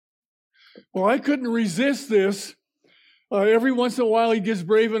Well, I couldn't resist this. Every once in a while, he gets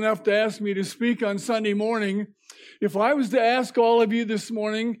brave enough to ask me to speak on Sunday morning. If I was to ask all of you this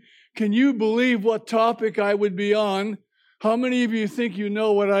morning, can you believe what topic I would be on? How many of you think you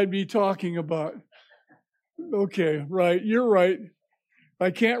know what I'd be talking about? Okay, right. You're right.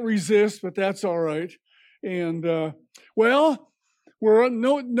 I can't resist, but that's all right. And,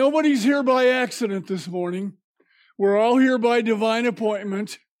 nobody's here by accident this morning. We're all here by divine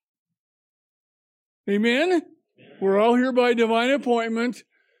appointment. Amen? We're all here by divine appointment.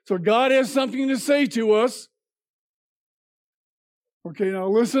 So God has something to say to us. Okay, now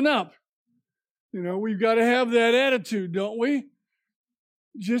listen up. We've got to have that attitude, don't we?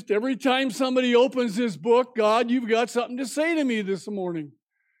 Just every time somebody opens this book, God, you've got something to say to me this morning.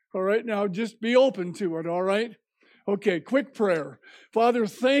 All right, now just be open to it, all right? Okay, quick prayer. Father,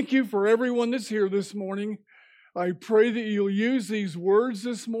 thank you for everyone that's here this morning. I pray that you'll use these words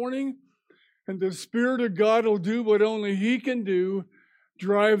this morning, and the Spirit of God will do what only He can do,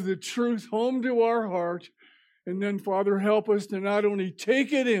 drive the truth home to our heart, and then, Father, help us to not only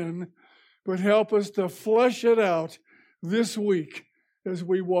take it in, but help us to flesh it out this week as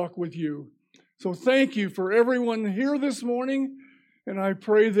we walk with you. So thank you for everyone here this morning, and I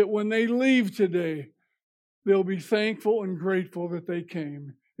pray that when they leave today, they'll be thankful and grateful that they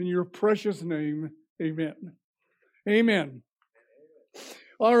came. In your precious name, amen. Amen.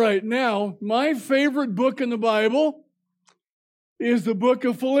 All right, now, my favorite book in the Bible is the book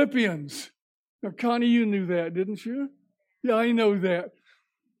of Philippians. Now, Connie, you knew that, didn't you? Yeah, I know that.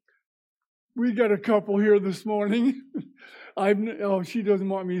 We got a couple here this morning. She doesn't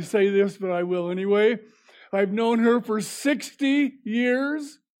want me to say this, but I will anyway. I've known her for 60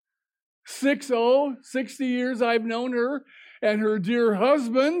 years. 60 years I've known her. And her dear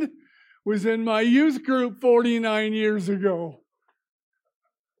husband was in my youth group 49 years ago.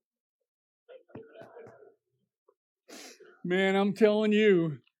 Man, I'm telling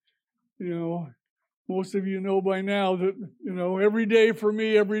you, most of you know by now that, every day for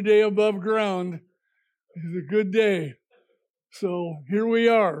me, every day above ground is a good day. So here we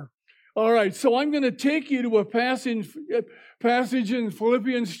are. All right, so I'm going to take you to a passage in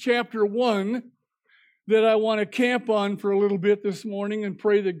Philippians chapter 1 that I want to camp on for a little bit this morning and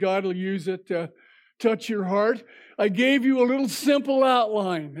pray that God will use it to touch your heart. I gave you a little simple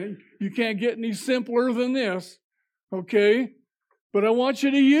outline. You can't get any simpler than this, okay? But I want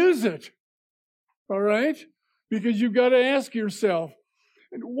you to use it, all right? Because you've got to ask yourself,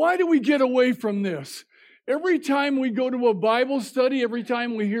 why do we get away from this? Every time we go to a Bible study, every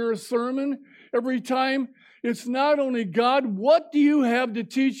time we hear a sermon, every time, it's not only, God, what do you have to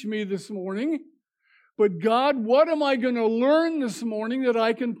teach me this morning? But God, what am I going to learn this morning that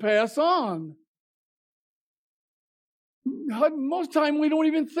I can pass on? Most time we don't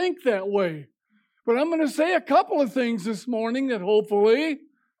even think that way. But I'm going to say a couple of things this morning that hopefully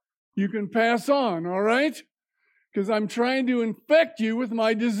you can pass on, all right? Because I'm trying to infect you with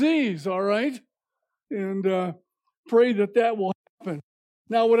my disease, all right? And pray that will happen.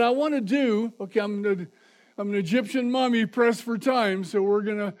 Now, what I want to do, okay, I'm an Egyptian mummy pressed for time,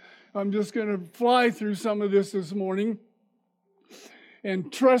 so I'm just going to fly through some of this morning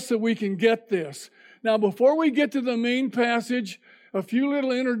and trust that we can get this. Now, before we get to the main passage, a few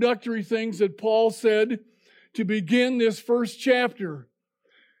little introductory things that Paul said to begin this first chapter.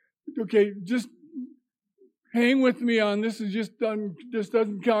 Okay, just hang with me on this. This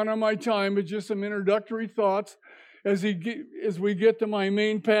doesn't count on my time, but just some introductory thoughts as we get to my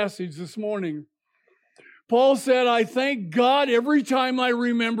main passage this morning. Paul said, I thank God every time I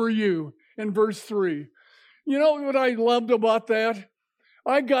remember you, in verse 3. You know what I loved about that?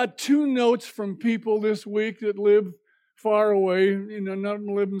 I got 2 notes from people this week that live far away, none of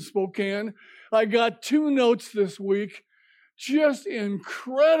them live in Spokane. I got 2 notes this week, just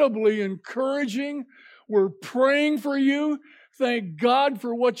incredibly encouraging. We're praying for you. Thank God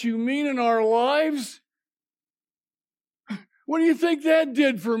for what you mean in our lives. What do you think that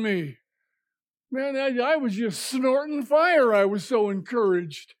did for me? Man, I was just snorting fire. I was so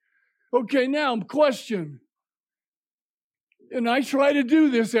encouraged. Okay, now, question. And I try to do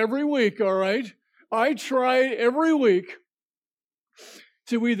this every week, all right? I try every week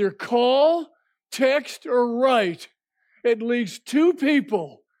to either call, text, or write at least 2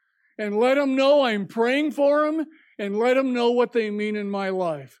 people and let them know I'm praying for them and let them know what they mean in my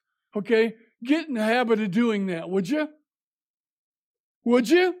life. Okay? Get in the habit of doing that, would you? Would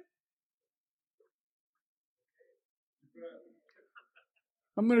you?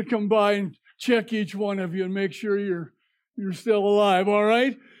 I'm going to come by and check each one of you and make sure you're still alive, all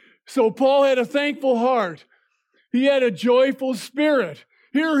right? So Paul had a thankful heart. He had a joyful spirit.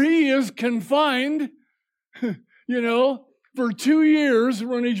 here he is confined, for 2 years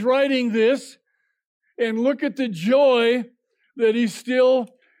when he's writing this. And look at the joy that he still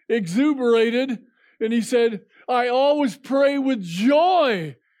exuberated. And he said, I always pray with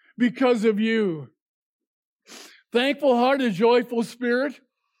joy because of you. Thankful heart, a joyful spirit.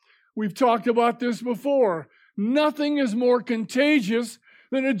 We've talked about this before. Nothing is more contagious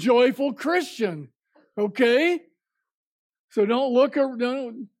than a joyful Christian. Okay? So don't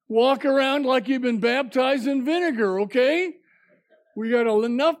walk around like you've been baptized in vinegar, okay? We got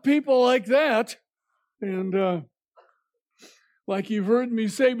enough people like that. And like you've heard me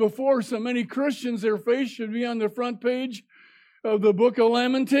say before, so many Christians, their face should be on the front page of the book of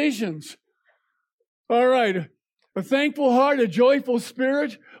Lamentations. All right. A thankful heart, a joyful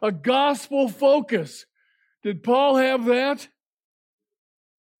spirit, a gospel focus. Did Paul have that?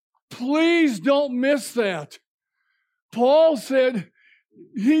 Please don't miss that. Paul said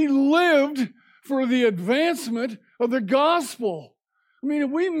he lived for the advancement of the gospel. I mean, if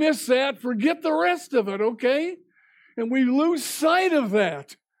we miss that, forget the rest of it, okay? And we lose sight of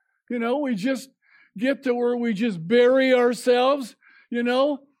that. We just get to where we just bury ourselves,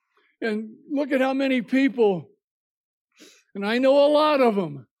 and look at how many people, and I know a lot of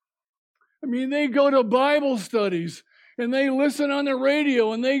them. I mean, they go to Bible studies and they listen on the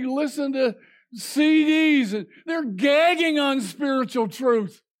radio and they listen to CDs and they're gagging on spiritual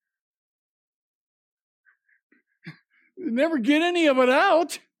truth. They never get any of it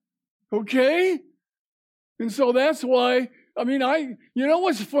out, okay? And so that's why,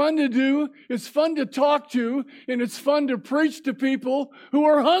 what's fun to do? It's fun to talk to, and it's fun to preach to people who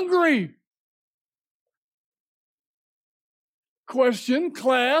are hungry. Question,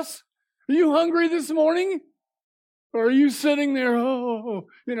 class, are you hungry this morning? Or are you sitting there,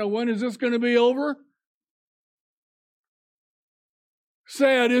 when is this going to be over?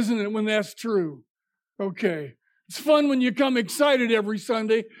 Sad, isn't it, when that's true? Okay. It's fun when you come excited every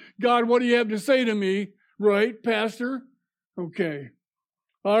Sunday. God, what do you have to say to me? Right, Pastor? Okay.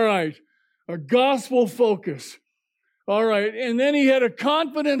 All right. A gospel focus. All right. And then he had a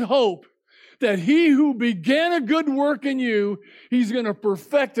confident hope that he who began a good work in you, he's going to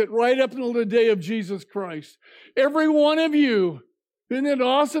perfect it right up until the day of Jesus Christ. Every one of you, isn't it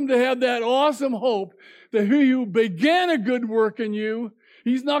awesome to have that awesome hope that he who began a good work in you,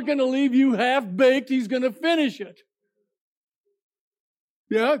 he's not going to leave you half-baked, he's going to finish it.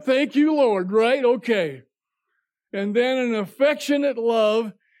 Yeah, thank you, Lord, right? Okay. And then an affectionate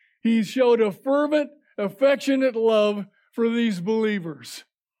love, he showed a fervent, affectionate love for these believers.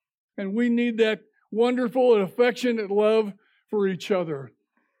 And we need that wonderful and affectionate love for each other.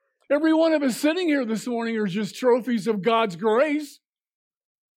 Every one of us sitting here this morning are just trophies of God's grace.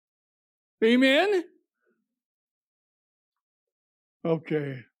 Amen?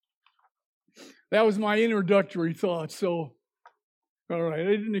 Okay. That was my introductory thought. So, all right. I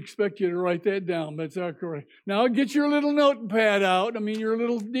didn't expect you to write that down. That's not correct. Now get your little notepad out. Your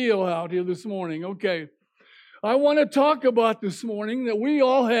little deal out here this morning. Okay. I want to talk about this morning that we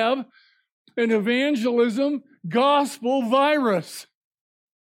all have an evangelism gospel virus.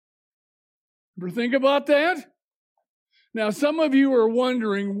 Ever think about that? Now, some of you are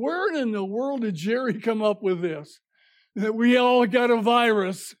wondering, where in the world did Jerry come up with this? That we all got a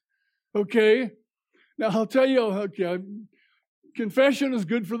virus. Okay? Now, I'll tell you, confession is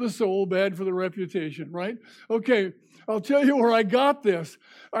good for the soul, bad for the reputation, right? Okay, I'll tell you where I got this.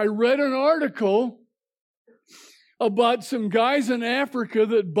 I read an article about some guys in Africa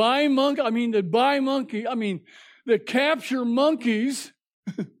that that capture monkeys,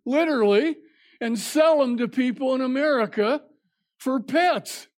 literally, and sell them to people in America for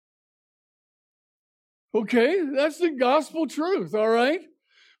pets. Okay, that's the gospel truth, all right?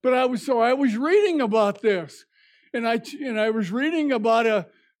 But I was reading about this, and I was reading about a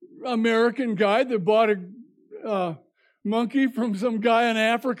American guy that bought a monkey from some guy in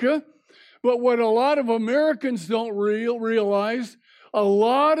Africa. But what a lot of Americans don't realize, a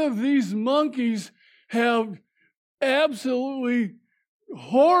lot of these monkeys have absolutely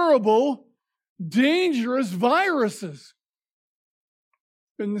horrible, dangerous viruses.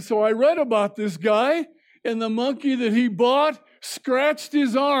 And so I read about this guy, and the monkey that he bought scratched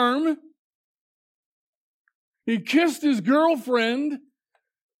his arm. He kissed his girlfriend,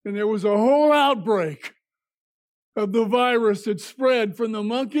 and there was a whole outbreak of the virus that spread from the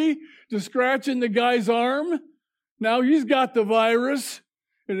monkey to scratching the guy's arm. Now he's got the virus,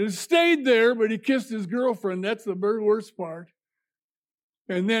 and it stayed there, but he kissed his girlfriend. That's the very worst part.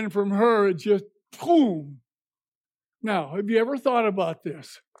 And then from her, it just, boom. Now, have you ever thought about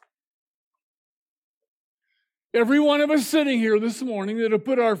this? Every one of us sitting here this morning that have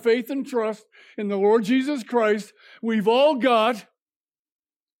put our faith and trust in the Lord Jesus Christ, we've all got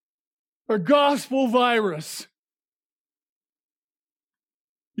a gospel virus.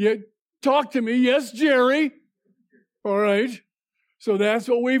 Yet, talk to me. Yes, Jerry. All right. So that's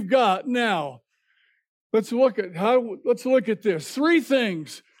what we've got now. Let's look at this. 3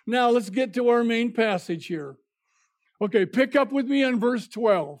 things. Now let's get to our main passage here. Okay, pick up with me on verse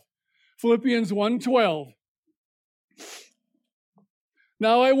 12. Philippians 1:12.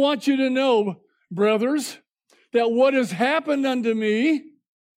 Now I want you to know, brothers, that what has happened unto me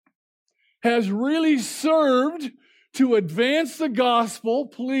has really served to advance the gospel.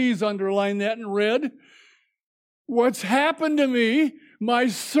 Please underline that in red. What's happened to me, my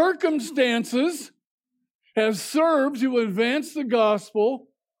circumstances, have served to advance the gospel.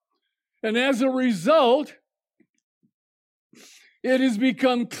 And as a result, it has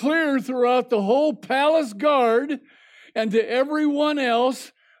become clear throughout the whole palace guard and to everyone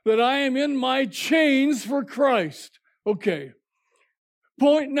else that I am in my chains for Christ. Okay.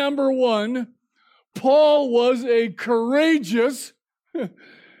 Point number 1, Paul was a courageous,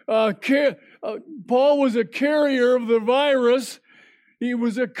 Paul was a carrier of the virus. He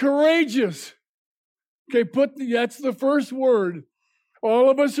was a courageous. Okay, that's the first word. All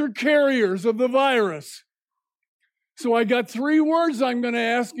of us are carriers of the virus. So I got 3 words I'm going to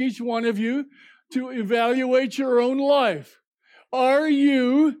ask each one of you to evaluate your own life. Are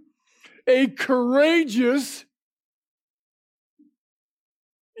you a courageous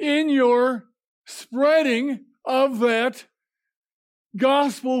in your spreading of that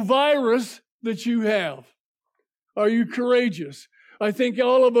gospel virus that you have? Are you courageous? I think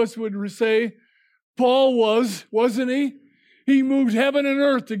all of us would say Paul was, wasn't he? He moved heaven and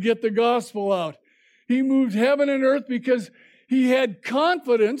earth to get the gospel out. He moved heaven and earth because he had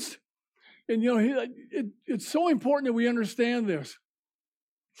confidence. And, it's so important that we understand this.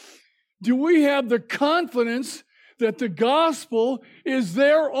 Do we have the confidence that the gospel is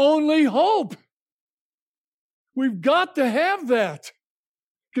their only hope? We've got to have that,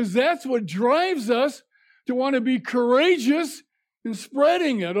 because that's what drives us to want to be courageous in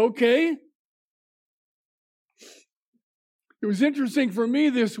spreading it, okay? It was interesting for me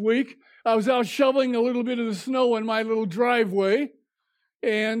this week. I was out shoveling a little bit of the snow in my little driveway,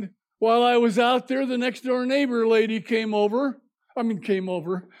 and while I was out there, the next door neighbor lady came over.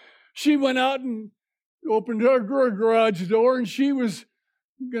 She went out and opened her garage door, and she was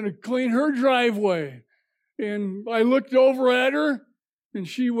going to clean her driveway. And I looked over at her, and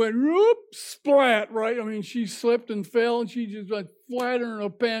she went, whoop, splat, right? She slipped and fell, and she just went flatter than a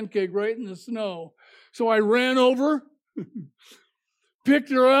pancake right in the snow. So I ran over,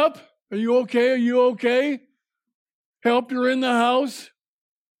 picked her up. Are you okay? Are you okay? Helped her in the house.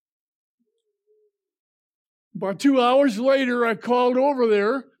 About 2 hours later, I called over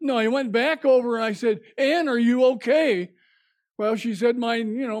there. No, I went back over and I said, Ann, are you okay? Well, she said, my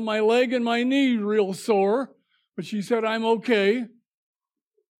leg and my knee real sore. But she said, I'm okay.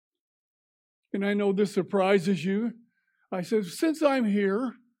 And I know this surprises you. I said, since I'm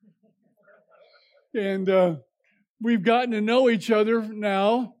here, and we've gotten to know each other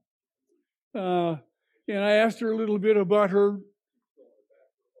now, and I asked her a little bit about her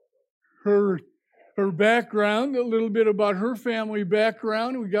background, a little bit about her family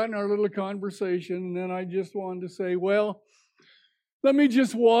background. We got in our little conversation, and then I just wanted to say, well, let me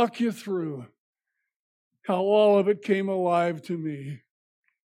just walk you through how all of it came alive to me.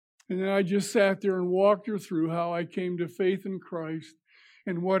 And then I just sat there and walked her through how I came to faith in Christ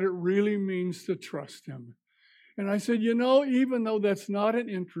and what it really means to trust Him. And I said, even though that's not an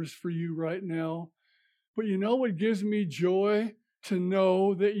interest for you right now, but what gives me joy? To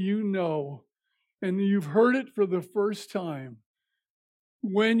know that you know, and you've heard it for the first time.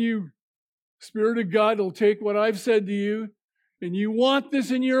 When Spirit of God will take what I've said to you, and you want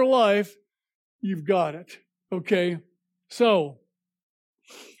this in your life, you've got it. Okay? So,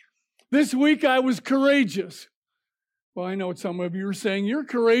 this week I was courageous. Well, I know what some of you are saying. You're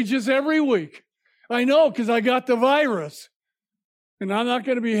courageous every week. I know, because I got the virus. And I'm not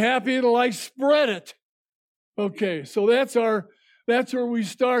going to be happy until I spread it. Okay, so that's where we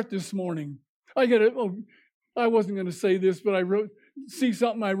start this morning. I wasn't going to say this, but see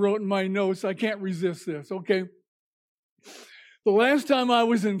something I wrote in my notes. I can't resist this, okay? The last time I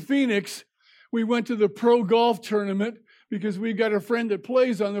was in Phoenix, we went to the pro golf tournament because we got a friend that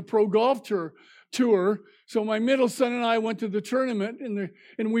plays on the pro golf tour. So my middle son and I went to the tournament,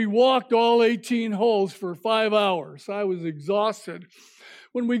 and we walked all 18 holes for 5 hours. I was exhausted.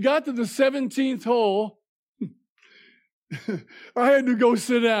 When we got to the 17th hole, I had to go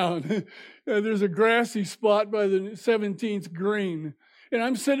sit down. there's a grassy spot by the 17th green. And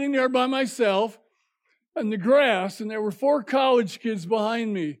I'm sitting there by myself in the grass, and there were 4 college kids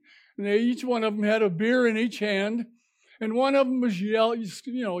behind me. And each one of them had a beer in each hand. And one of them was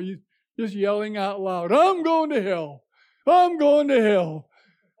just yelling out loud, "I'm going to hell. I'm going to hell."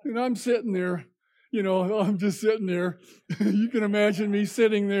 And I'm sitting there, I'm just sitting there. You can imagine me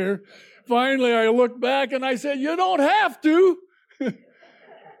sitting there. Finally, I looked back and I said, "You don't have to."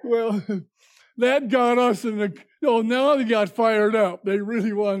 Well, that got us now they got fired up. They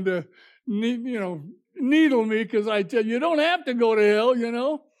really wanted to, needle me because I tell you don't have to go to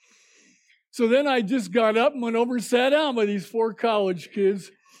hell, So then I just got up and went over and sat down with these 4 college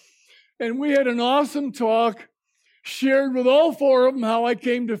kids. And we had an awesome talk, shared with all 4 of them how I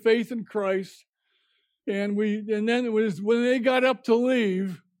came to faith in Christ. And then it was when they got up to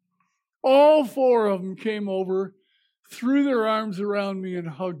leave, all 4 of them came over, threw their arms around me and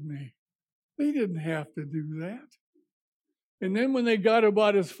hugged me. They didn't have to do that. And then when they got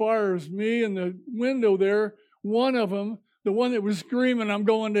about as far as me in the window there, one of them, the one that was screaming, "I'm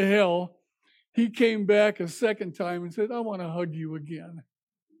going to hell," he came back a second time and said, "I want to hug you again."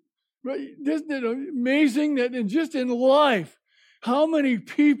 But isn't it amazing that just in life, how many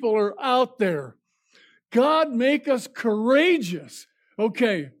people are out there? God make us courageous.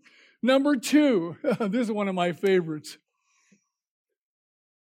 Okay, number 2. This is one of my favorites.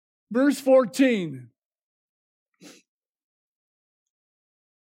 Verse 14.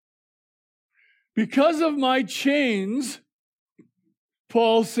 "Because of my chains,"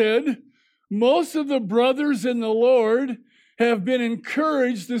 Paul said, "most of the brothers in the Lord have been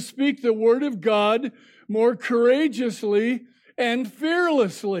encouraged to speak the word of God more courageously and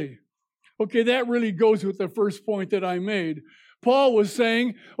fearlessly." Okay, that really goes with the first point that I made. Paul was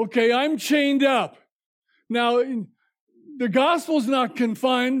saying, okay, I'm chained up. Now, the gospel's not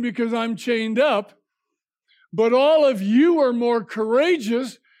confined because I'm chained up, but all of you are more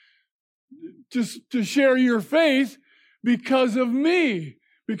courageous to share your faith because of me,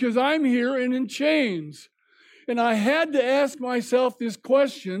 because I'm here and in chains. And I had to ask myself this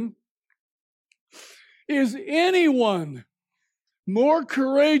question: is anyone more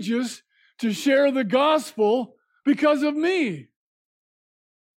courageous to share the gospel because of me?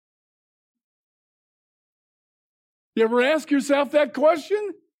 You ever ask yourself that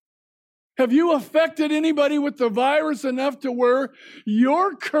question? Have you affected anybody with the virus enough to where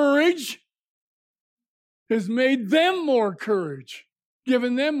your courage has made them more courage,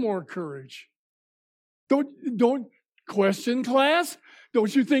 given them more courage? Don't question, class.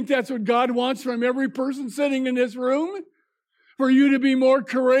 Don't you think that's what God wants from every person sitting in this room? For you to be more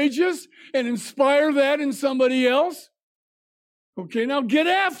courageous and inspire that in somebody else? Okay, now get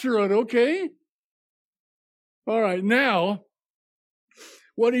after it, okay? All right, now,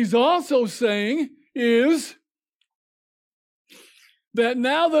 what he's also saying is that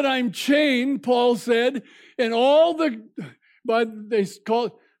now that I'm chained, Paul said, and they call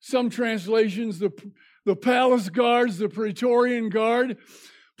it, some translations, the palace guards, the Praetorian Guard.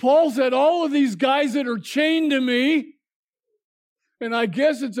 Paul said, all of these guys that are chained to me, and I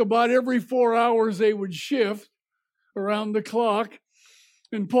guess it's about every 4 hours they would shift around the clock.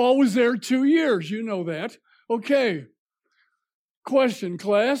 And Paul was there 2 years. You know that. Okay. Question,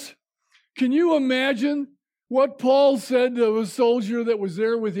 class. Can you imagine what Paul said to a soldier that was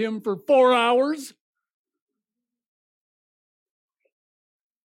there with him for 4 hours?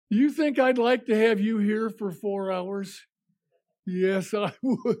 You think I'd like to have you here for 4 hours? Yes, I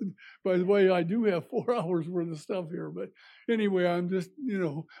would. By the way, I do have 4 hours worth of stuff here. But anyway, I'm just,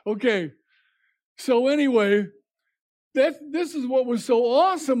 Okay. So anyway, this is what was so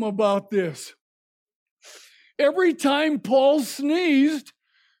awesome about this. Every time Paul sneezed,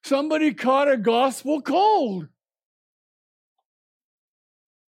 somebody caught a gospel cold.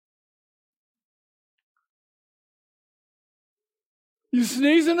 You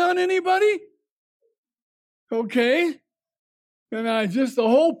sneezing on anybody? Okay. And the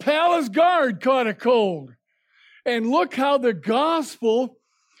whole palace guard caught a cold. And look how the gospel,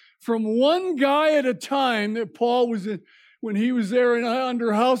 from one guy at a time that Paul was in, when he was there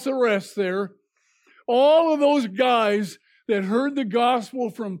under house arrest there, all of those guys that heard the gospel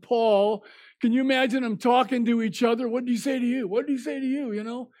from Paul, can you imagine them talking to each other? What did he say to you? What did he say to you?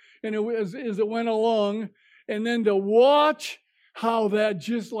 And as it went along, and then to watch how that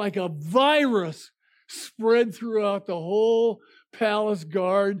just like a virus spread throughout the whole palace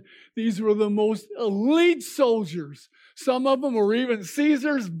guard. These were the most elite soldiers. Some of them were even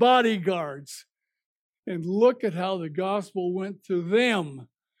Caesar's bodyguards. And look at how the gospel went to them.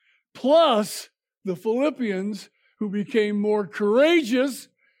 Plus the Philippians, who became more courageous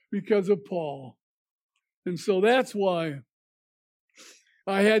because of Paul. And so that's why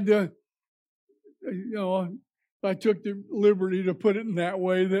I had to, I took the liberty to put it in that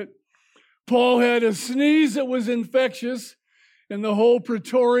way, that Paul had a sneeze that was infectious, and the whole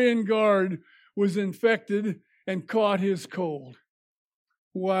Praetorian Guard was infected and caught his cold.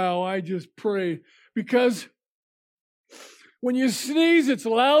 Wow, I just pray. Because when you sneeze, it's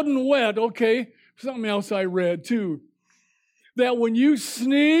loud and wet. Okay, something else I read too. That when you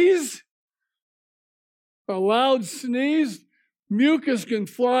sneeze, a loud sneeze, mucus can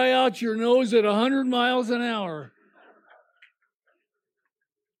fly out your nose at 100 miles an hour.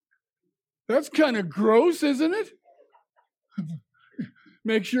 That's kind of gross, isn't it?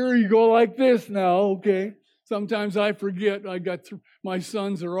 Make sure you go like this now, okay? Sometimes I forget. My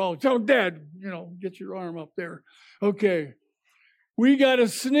sons are all, tell Dad, get your arm up there. Okay. We got to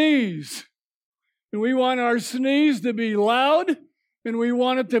sneeze. And we want our sneeze to be loud, and we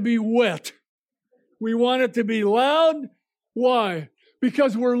want it to be wet. We want it to be loud. Why?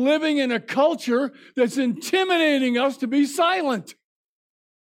 Because we're living in a culture that's intimidating us to be silent.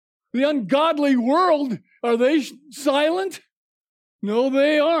 The ungodly world, are they silent? No,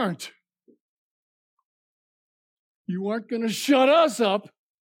 they aren't. You aren't going to shut us up,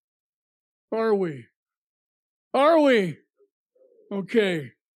 are we? Are we?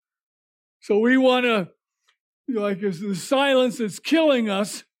 Okay. So we want to, it's the silence that's killing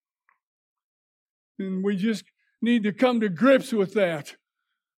us, and we just need to come to grips with that.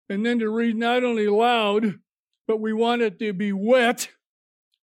 And then to read not only loud, but we want it to be wet,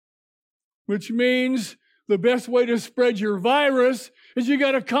 which means the best way to spread your virus is you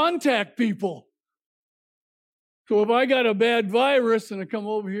got to contact people. So if I got a bad virus and I come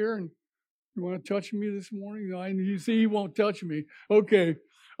over here and you want to touch me this morning? You see, he won't touch me. Okay.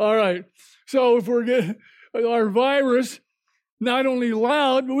 All right. So if we're getting our virus, not only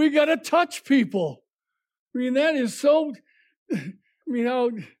loud, but we got to touch people. That is so,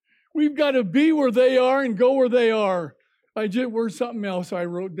 we've got to be where they are and go where they are. Where's something else I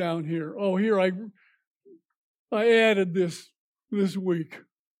wrote down here? Oh, here I added this week.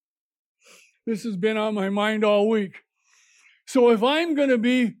 This has been on my mind all week. So if I'm going to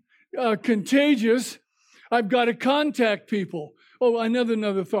be contagious, I've got to contact people. Oh,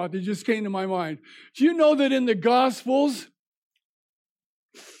 another thought that just came to my mind. Do you know that in the Gospels,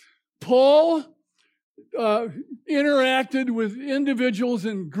 Paul interacted with individuals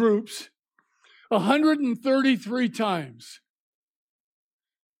and groups 133 times?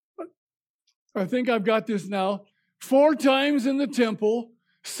 I think I've got this now. 4 times in the temple,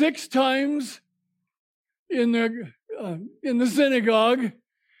 6 times in the synagogue,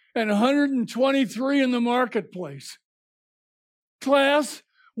 and 123 in the marketplace. Class,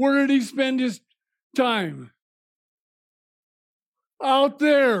 where did he spend his time? Out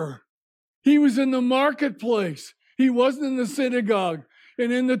there. He was in the marketplace. He wasn't in the synagogue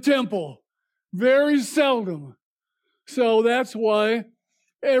and in the temple. Very seldom. So that's why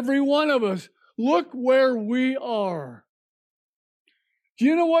every one of us, look where we are. Do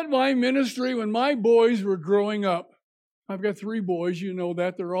you know what my ministry, when my boys were growing up, I've got 3 boys, you know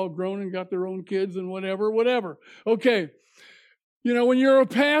that. They're all grown and got their own kids and whatever. Okay. When you're a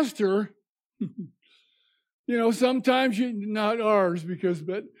pastor, sometimes not ours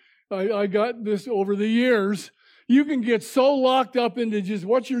but I got this over the years. You can get so locked up into just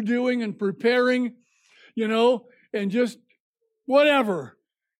what you're doing and preparing, and just whatever.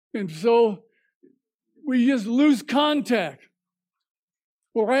 And so we just lose contact.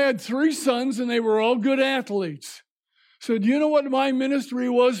 Well, I had 3 sons and they were all good athletes. So do you know what my ministry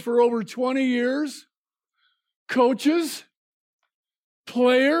was for over 20 years? Coaches,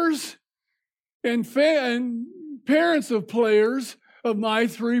 players, and parents of players of my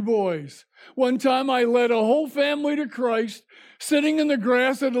 3 boys. One time I led a whole family to Christ sitting in the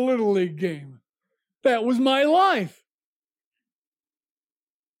grass at a Little League game. That was my life.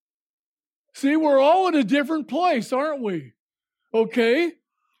 See, we're all in a different place, aren't we? Okay?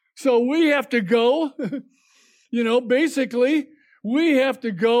 So we have to go, basically, we have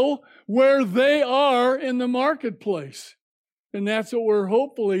to go where they are in the marketplace. And that's what we're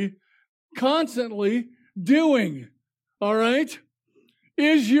hopefully constantly doing. All right?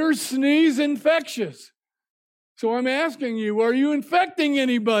 Is your sneeze infectious? So I'm asking you, are you infecting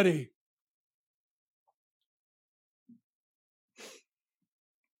anybody?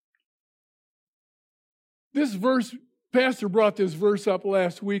 This verse, Pastor brought this verse up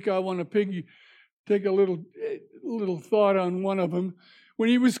last week. I want to take a little thought on one of them. When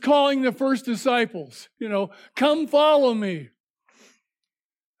he was calling the first disciples, come follow me.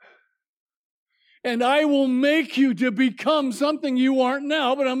 And I will make you to become something you aren't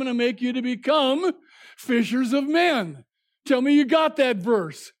now, but I'm going to make you to become fishers of men. Tell me you got that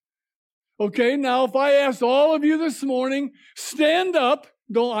verse. Okay, now if I asked all of you this morning, stand up.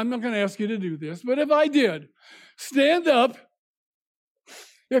 I'm not going to ask you to do this, but if I did, stand up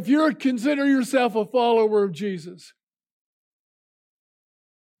if you consider yourself a follower of Jesus.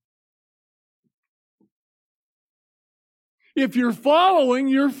 If you're following,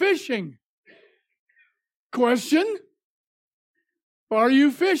 you're fishing. Question? Are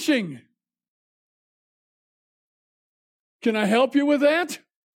you fishing? Can I help you with that?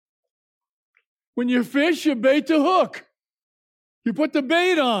 When you fish, you bait the hook. You put the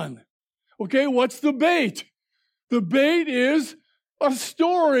bait on. Okay, what's the bait? The bait is a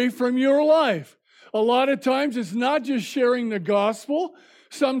story from your life. A lot of times it's not just sharing the gospel.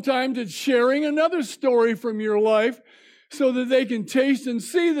 Sometimes it's sharing another story from your life so that they can taste and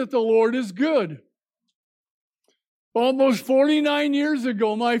see that the Lord is good. Almost 49 years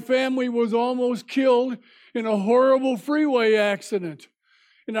ago, my family was almost killed in a horrible freeway accident.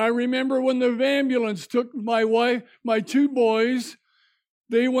 And I remember when the ambulance took my wife, my two boys,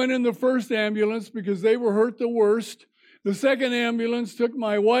 they went in the first ambulance because they were hurt the worst. The second ambulance took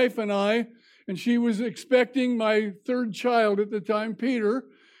my wife and I, and she was expecting my third child at the time, Peter.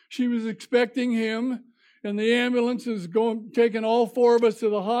 She was expecting him, and the ambulance is taking all four of us to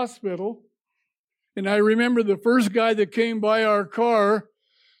the hospital. And I remember the first guy that came by our car,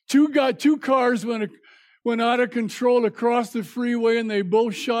 two cars went out of control across the freeway, and they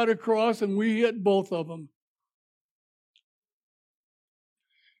both shot across, and we hit both of them.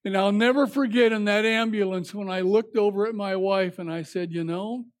 And I'll never forget in that ambulance when I looked over at my wife and I said, you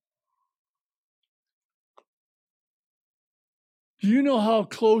know, do you know how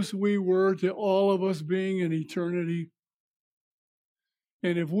close we were to all of us being in eternity?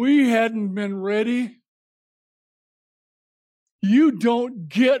 And if we hadn't been ready, you don't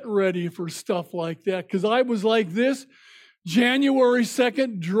get ready for stuff like that. Because I was like this, January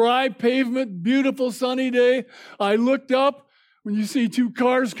 2nd, dry pavement, beautiful sunny day. I looked up. When you see two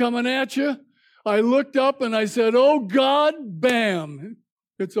cars coming at you, I looked up and I said, oh God, bam,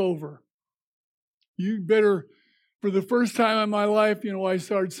 it's over. You better, for the first time in my life, I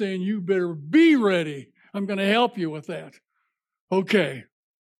started saying, you better be ready. I'm going to help you with that. Okay.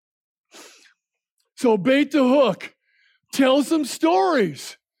 So bait the hook. Tell some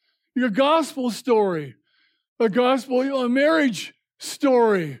stories. Your gospel story. A marriage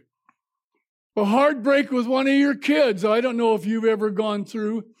story. A heartbreak with one of your kids. I don't know if you've ever gone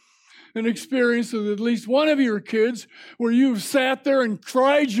through an experience with at least one of your kids where you've sat there and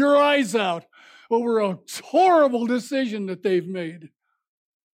cried your eyes out over a horrible decision that they've made.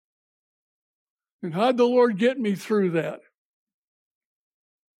 And how'd the Lord get me through that?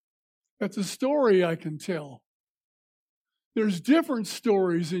 That's a story I can tell. There's different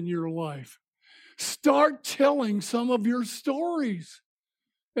stories in your life. Start telling some of your stories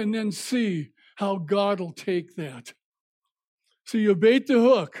and then see how God will take that. So you bait the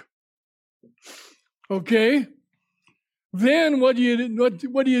hook. Okay? Then what do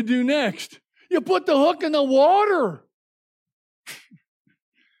you do next? You put the hook in the water.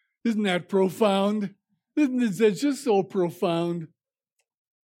 Isn't that profound? It's just so profound.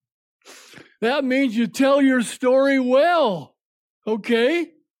 That means you tell your story well.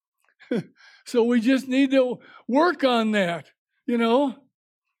 Okay? So we just need to work on that,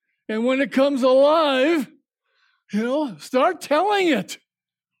 And when it comes alive, start telling it.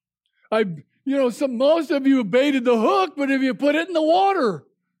 Most of you have baited the hook, but have you put it in the water?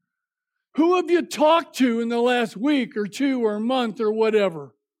 Who have you talked to in the last week or two or month or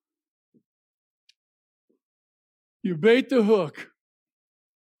whatever? You bait the hook.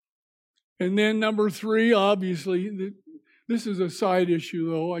 And then number 3, obviously, this is a side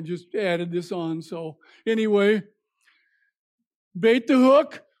issue though. I just added this on. So anyway, bait the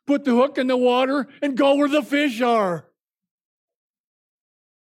hook. Put the hook in the water and go where the fish are.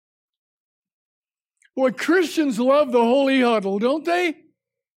 Boy, Christians love the holy huddle, don't they?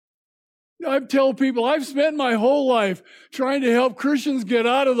 I tell people, I've spent my whole life trying to help Christians get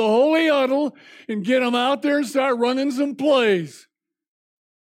out of the holy huddle and get them out there and start running some plays.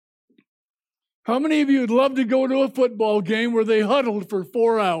 How many of you would love to go to a football game where they huddled for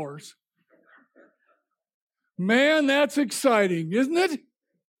 4 hours? Man, that's exciting, isn't it?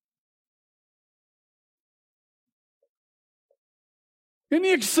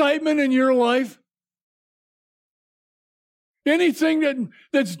 Any excitement in your life? Anything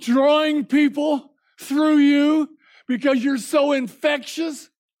that's drawing people through you because you're so infectious?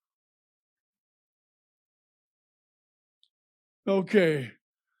 Okay.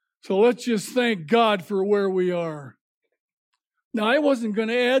 So let's just thank God for where we are. Now, I wasn't going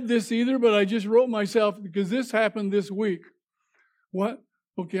to add this either, but I just wrote myself, because this happened this week. What?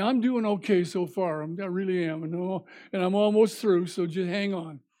 Okay, I'm doing okay so far. I really am. And I'm almost through, so just hang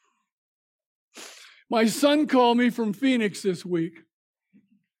on. My son called me from Phoenix this week.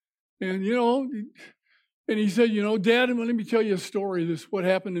 And, and he said, Dad, let me tell you a story, what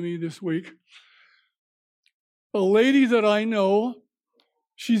happened to me this week. A lady that I know,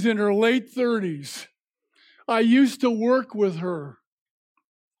 she's in her late 30s. I used to work with her.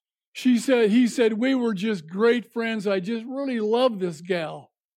 He said, we were just great friends. I just really love this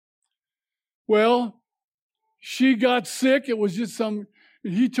gal. Well, she got sick. It was just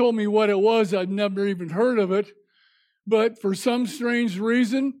he told me what it was. I'd never even heard of it. But for some strange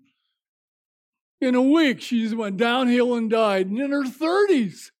reason, in a week, she just went downhill and died. And in her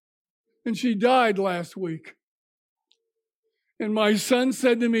 30s. And she died last week. And my son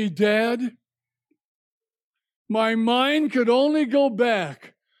said to me, Dad, my mind could only go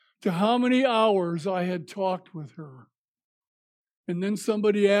back to how many hours I had talked with her. And then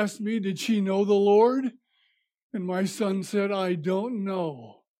somebody asked me, did she know the Lord? And my son said, I don't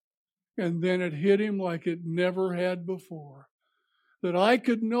know. And then it hit him like it never had before. That I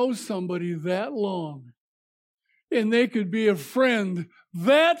could know somebody that long. And they could be a friend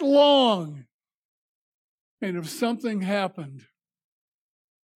that long. And if something happened,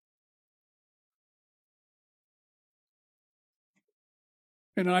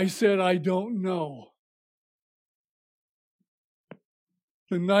 and I said, I don't know.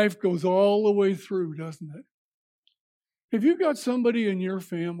 The knife goes all the way through, doesn't it? Have you got somebody in your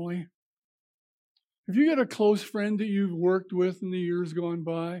family? Have you got a close friend that you've worked with in the years gone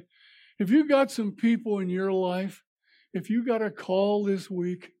by? Have you got some people in your life? If you got a call this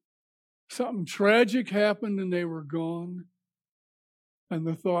week, something tragic happened and they were gone, and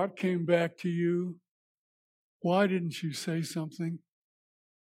the thought came back to you, why didn't you say something?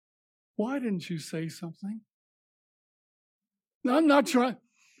 Why didn't you say something? Now, I'm not trying.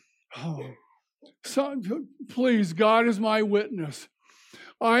 Please, God is my witness.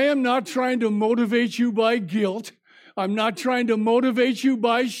 I am not trying to motivate you by guilt. I'm not trying to motivate you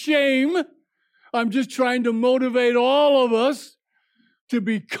by shame. I'm just trying to motivate all of us to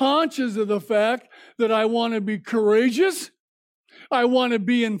be conscious of the fact that I want to be courageous. I want to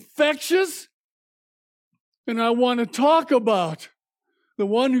be infectious. And I want to talk about the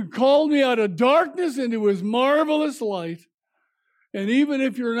one who called me out of darkness into his marvelous light. And even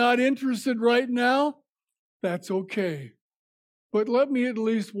if you're not interested right now, that's okay. But let me at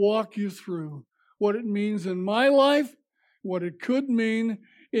least walk you through what it means in my life, what it could mean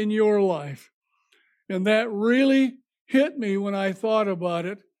in your life. And that really hit me when I thought about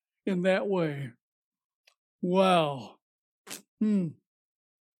it in that way. Wow.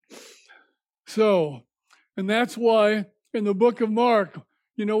 So, and that's why in the book of Mark,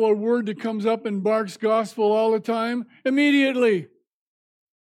 you know what word that comes up in Mark's gospel all the time? Immediately.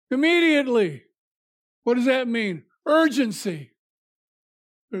 Immediately. What does that mean? Urgency.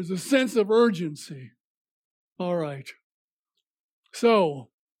 There's a sense of urgency. All right. So,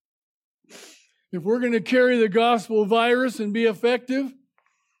 if we're going to carry the gospel virus and be effective,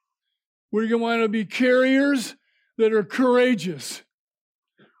 we're going to want to be carriers that are courageous.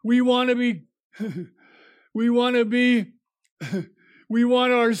 We want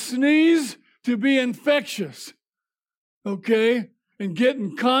our sneeze to be infectious, okay? And get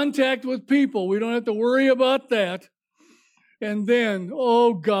in contact with people. We don't have to worry about that. And then,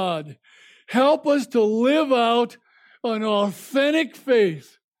 oh God, help us to live out an authentic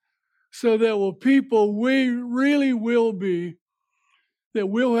faith so that people we really will be, that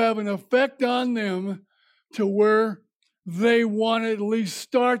we'll have an effect on them to where they want to at least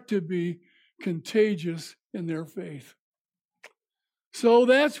start to be contagious in their faith. So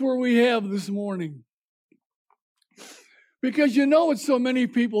that's where we have this morning. Because you know what so many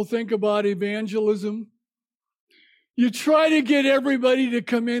people think about evangelism? You try to get everybody to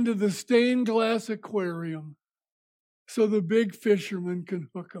come into the stained glass aquarium so the big fishermen can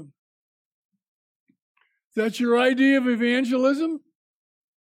hook them. Is that your idea of evangelism?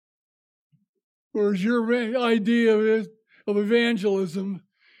 Or is your idea of evangelism,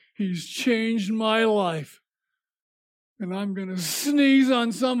 he's changed my life, and I'm going to sneeze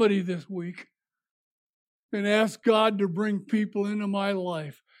on somebody this week and ask God to bring people into my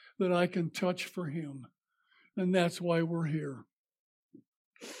life that I can touch for him. And that's why we're here.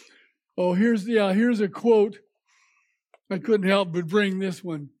 Oh, here's a quote. I couldn't help but bring this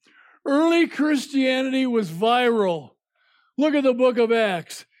one. Early Christianity was viral. Look at the book of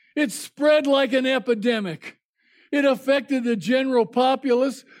Acts. It spread like an epidemic. It affected the general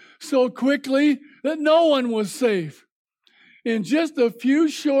populace so quickly that no one was safe. In just a few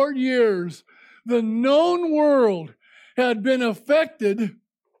short years, the known world had been affected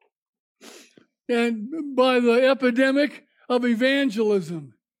by the epidemic of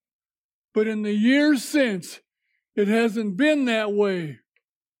evangelism. But in the years since, it hasn't been that way.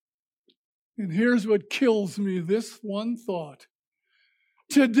 And here's what kills me, this one thought.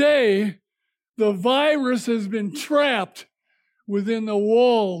 Today, the virus has been trapped within the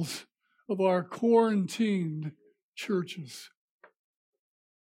walls of our quarantined churches.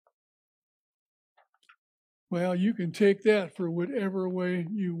 Well, you can take that for whatever way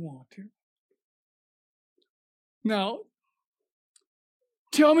you want to. Now,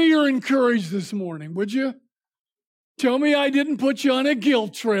 tell me you're encouraged this morning, would you? Tell me I didn't put you on a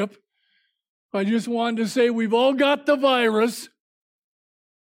guilt trip. I just wanted to say we've all got the virus.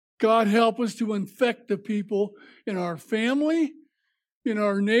 God help us to infect the people in our family, in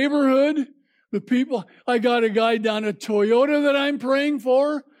our neighborhood, the people. I got a guy down at Toyota that I'm praying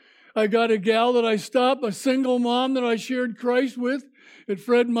for. I got a gal that I stopped, a single mom that I shared Christ with at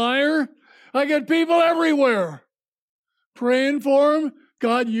Fred Meyer. I got people everywhere praying for them.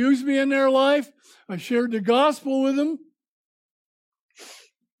 God used me in their life. I shared the gospel with them.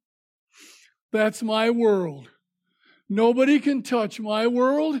 That's my world. Nobody can touch my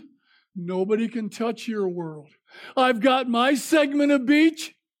world. Nobody can touch your world. I've got my segment of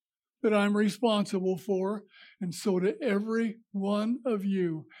beach that I'm responsible for, and so do every one of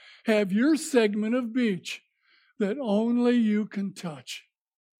you. Have your segment of beach that only you can touch.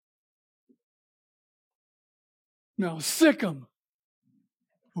 Now, sick 'em.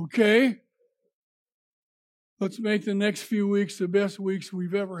 Okay? Let's make the next few weeks the best weeks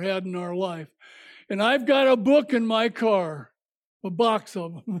we've ever had in our life. And I've got a book in my car, a box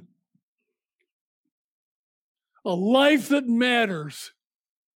of them. A Life That Matters.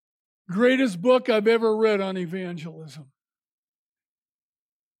 Greatest book I've ever read on evangelism.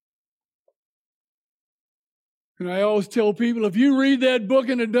 And I always tell people, if you read that book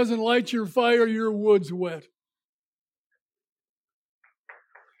and it doesn't light your fire, your wood's wet.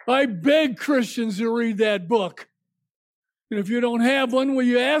 I beg Christians to read that book. And if you don't have one, will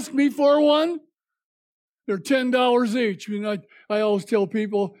you ask me for one? They're $10 each. I always tell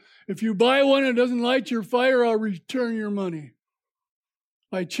people, if you buy one and it doesn't light your fire, I'll return your money.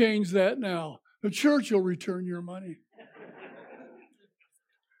 I changed that now. The church will return your money.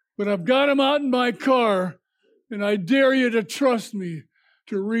 But I've got them out in my car, and I dare you to trust me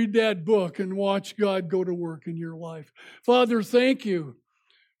to read that book and watch God go to work in your life. Father, thank you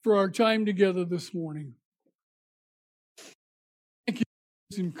for our time together this morning. Thank you for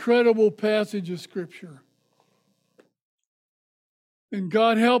this incredible passage of Scripture. And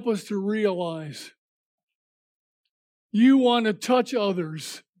God, help us to realize you want to touch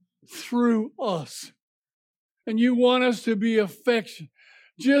others through us. And you want us to be affectionate.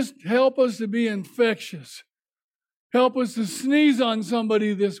 Just help us to be infectious. Help us to sneeze on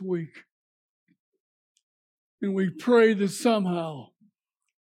somebody this week. And we pray that somehow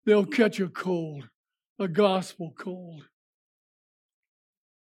they'll catch a cold, a gospel cold.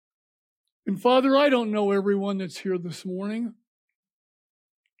 And Father, I don't know everyone that's here this morning,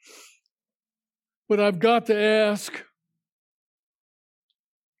 but I've got to ask,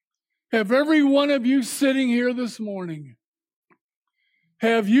 have every one of you sitting here this morning,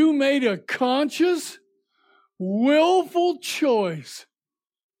 have you made a conscious, willful choice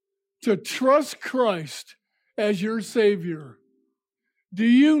to trust Christ as your Savior? Do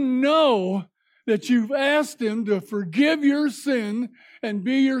you know that you've asked Him to forgive your sin and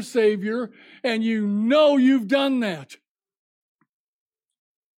be your Savior, and you know you've done that?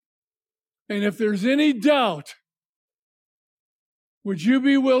 And if there's any doubt, would you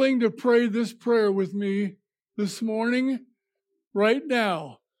be willing to pray this prayer with me this morning, right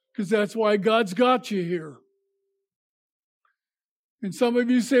now? Because that's why God's got you here. And some of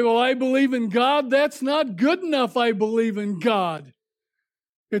you say, well, I believe in God. That's not good enough, I believe in God.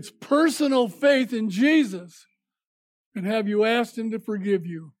 It's personal faith in Jesus. And have you asked Him to forgive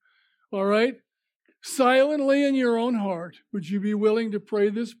you? All right? Silently in your own heart, would you be willing to pray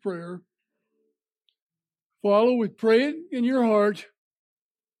this prayer? Pray it in your heart.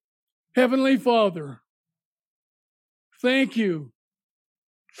 Heavenly Father, thank you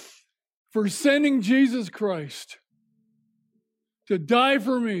for sending Jesus Christ to die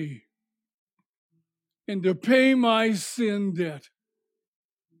for me and to pay my sin debt.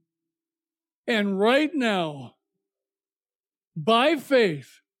 And right now, by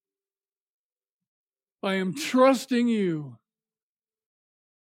faith, I am trusting you,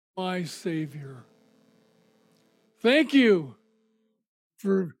 my Savior. Thank you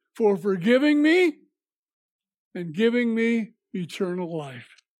for for forgiving me and giving me eternal life.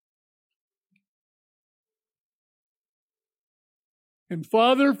 And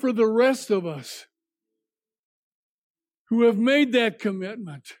Father, for the rest of us who have made that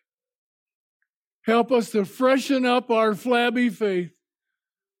commitment, help us to freshen up our flabby faith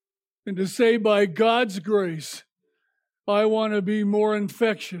and to say, by God's grace, I want to be more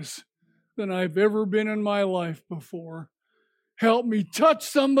infectious than I've ever been in my life before. Help me touch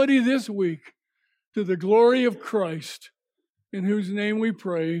somebody this week to the glory of Christ, in whose name we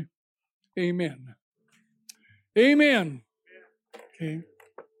pray. Amen. Amen. Okay.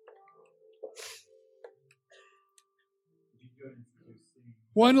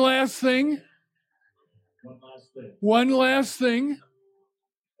 One last thing.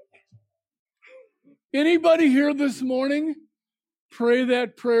 Anybody here this morning pray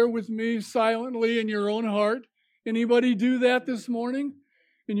that prayer with me silently in your own heart? Anybody do that this morning?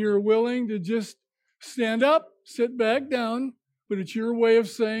 And you're willing to just stand up, sit back down, but it's your way of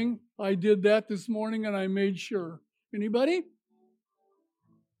saying, I did that this morning and I made sure. Anybody?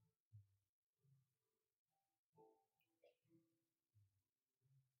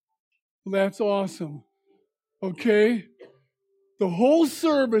 Well, that's awesome. Okay? The whole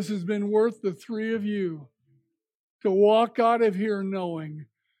service has been worth the three of you to walk out of here knowing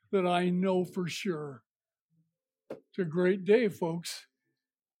that I know for sure. It's a great day, folks.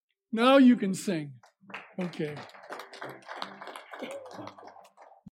 Now you can sing. Okay.